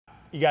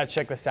you got to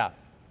check this out.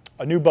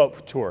 A new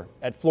boat tour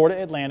at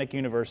Florida Atlantic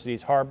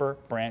University's Harbor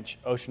Branch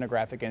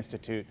Oceanographic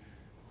Institute.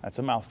 That's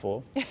a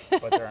mouthful,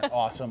 but they're an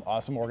awesome,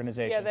 awesome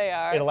organization. Yeah, they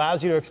are. It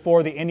allows you to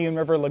explore the Indian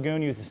River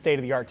Lagoon using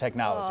state-of-the-art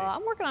technology.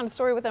 I'm working on a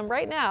story with them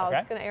right now. Okay.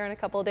 It's going to air in a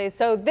couple of days.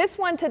 So this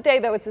one today,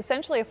 though, it's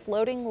essentially a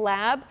floating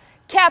lab.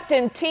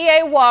 Captain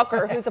T.A.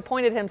 Walker, who's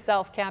appointed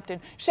himself captain,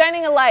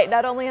 shining a light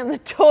not only on the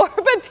tour,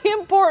 but the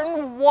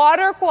important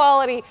water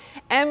quality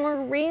and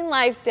marine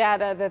life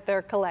data that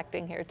they're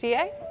collecting here.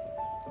 T.A.?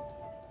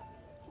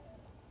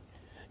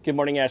 Good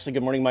morning, Ashley.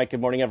 Good morning, Mike.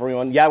 Good morning,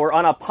 everyone. Yeah, we're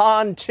on a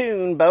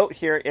pontoon boat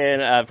here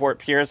in Fort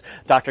Pierce.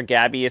 Dr.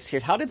 Gabby is here.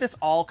 How did this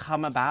all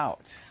come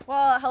about?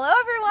 Well, hello,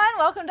 everyone.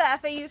 Welcome to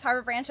FAU's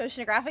Harbor Branch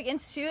Oceanographic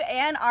Institute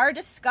and our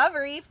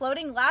Discovery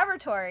Floating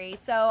Laboratory.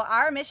 So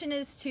our mission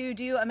is to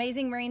do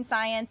amazing marine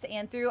science,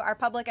 and through our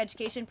public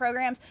education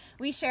programs,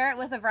 we share it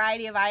with a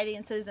variety of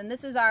audiences, and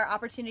this is our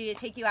opportunity to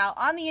take you out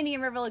on the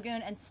Indian River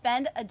Lagoon and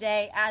spend a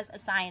day as a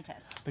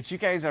scientist. But you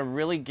guys are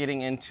really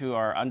getting into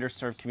our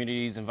underserved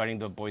communities, inviting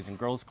the Boys and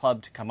Girls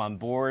Club to come on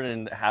board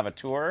and have a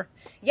tour.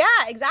 Yeah,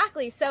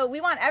 exactly. So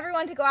we want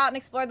everyone to go out and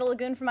explore the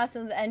lagoon from us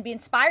and be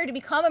inspired to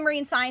become a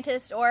marine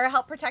scientist or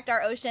help protect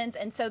our oceans.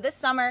 And so this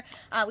summer,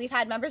 we've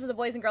had members of the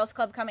Boys and Girls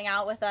Club coming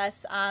out with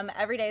us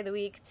every day of the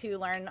week to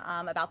learn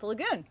about the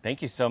lagoon.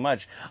 Thank you so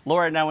much.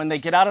 Laura, now when they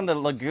get out in the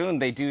lagoon,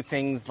 they do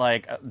things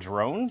like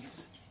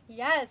drones?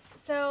 Yes,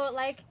 so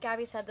like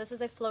Gabby said, this is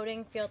a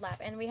floating field lab,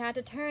 and we had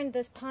to turn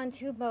this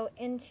pontoon boat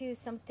into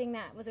something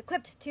that was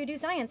equipped to do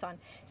science on.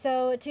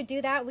 So to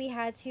do that, we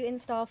had to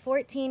install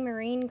 14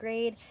 marine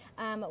grade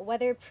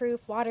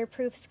weatherproof,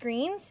 waterproof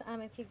screens.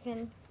 If you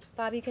can,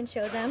 Bob, you can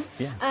show them.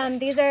 Yeah.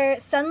 These are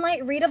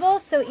sunlight readable,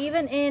 so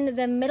even in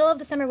the middle of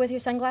the summer with your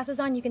sunglasses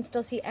on, you can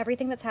still see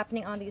everything that's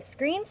happening on these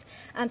screens.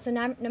 So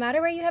no matter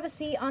where you have a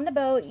seat on the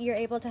boat, you're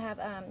able to have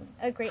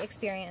a great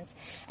experience.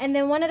 And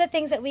then one of the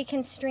things that we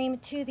can stream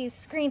to these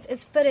screens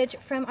is footage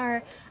from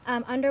our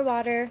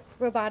underwater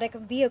robotic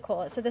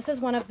vehicle. So this is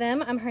one of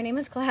them. Her name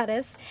is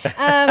Gladys.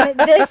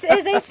 This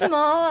is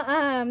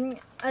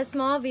a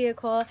small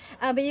vehicle,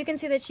 but you can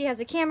see that she has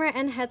a camera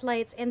and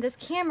headlights, and this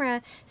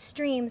camera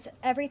streams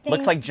everything.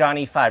 Looks like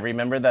Johnny 5.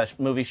 Remember the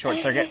movie Short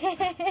Circuit? No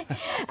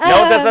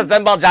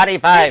disassemble Johnny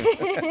 5.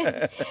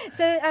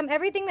 So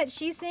everything that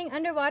she's seeing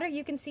underwater,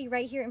 you can see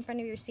right here in front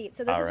of your seat.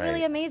 So this is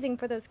really amazing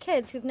for those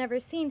kids who've never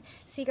seen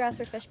seagrass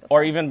or fish before.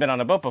 Or even been on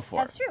a boat before.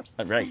 That's true.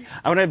 Right.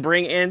 I want to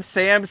bring in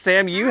Sam.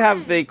 Sam, you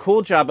have the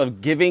cool job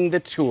of giving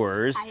the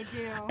tours. I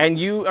do. And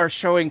you are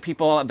showing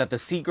people that the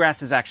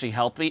seagrass is actually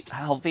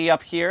healthy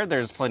up here.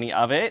 There's plenty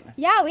of it.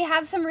 Yeah, we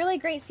have some really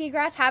great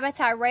seagrass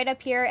habitat right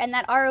up here, and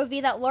that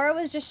ROV that Laura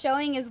was just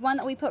showing is one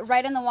that we put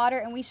right in the water,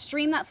 and we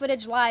stream that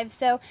footage live.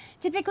 So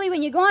typically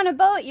when you go on a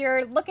boat,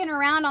 you're looking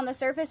around on the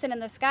surface and in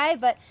the sky,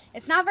 but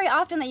it's not very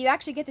often that you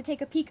actually get to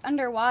take a peek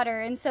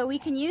underwater. And so we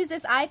can use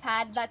this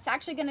iPad that's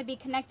actually going to be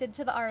connected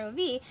to the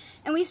ROV,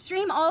 and we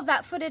stream all of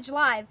that footage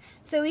live.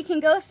 So we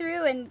can go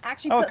through and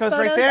actually put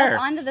photos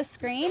up onto the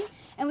screen.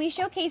 And we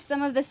showcase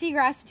some of the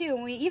seagrass too.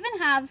 And we even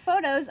have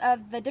photos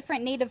of the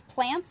different native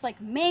plants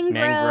like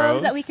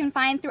mangroves that we can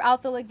find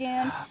throughout the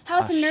lagoon.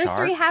 How it's a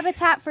nursery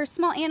habitat for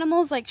small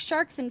animals like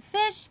sharks and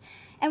fish.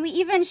 And we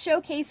even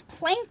showcase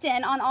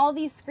plankton on all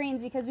these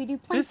screens because we do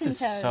plankton tows.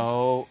 This is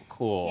so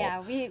cool. Yeah,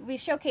 we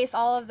showcase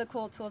all of the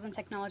cool tools and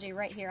technology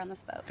right here on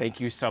this boat. Thank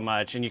you so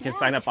much. And you can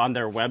sign up on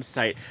their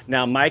website.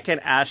 Now, Mike and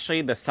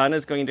Ashley, the sun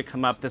is going to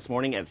come up this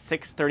morning at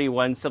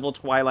 6:31. Civil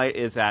twilight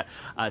is at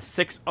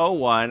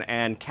 6:01.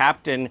 And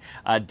Captain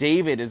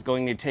David is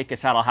going to take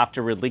us out. I'll have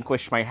to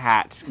relinquish my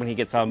hat when he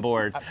gets on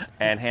board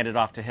and hand it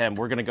off to him.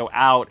 We're going to go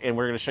out and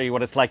we're going to show you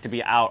what it's like to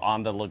be out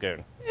on the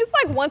lagoon. It's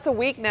like once a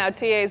week now,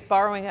 TA's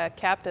borrowing a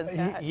captain's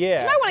hat. Yeah.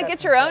 You might want to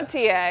get your own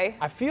TA.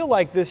 I feel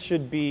like this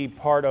should be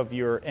part of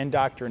your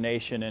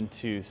indoctrination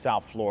into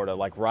South Florida.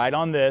 Like, ride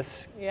on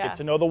this, get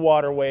to know the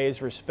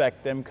waterways,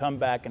 respect them, come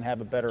back and have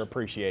a better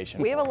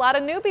appreciation. We have a lot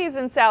of newbies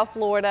in South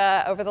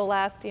Florida over the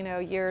last,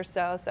 year or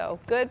so. So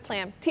good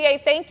plan. TA,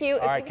 thank you.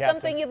 All if there's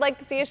something you'd like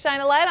to see us shine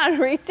a light on,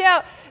 reach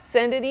out.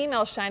 Send an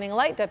email,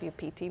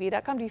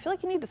 shiningalightwptv.com. Do you feel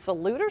like you need to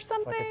salute or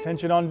something? It's like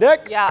attention on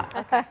deck. Yeah.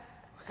 Okay.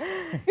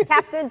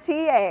 Captain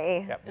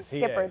TA, Captain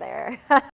skipper there.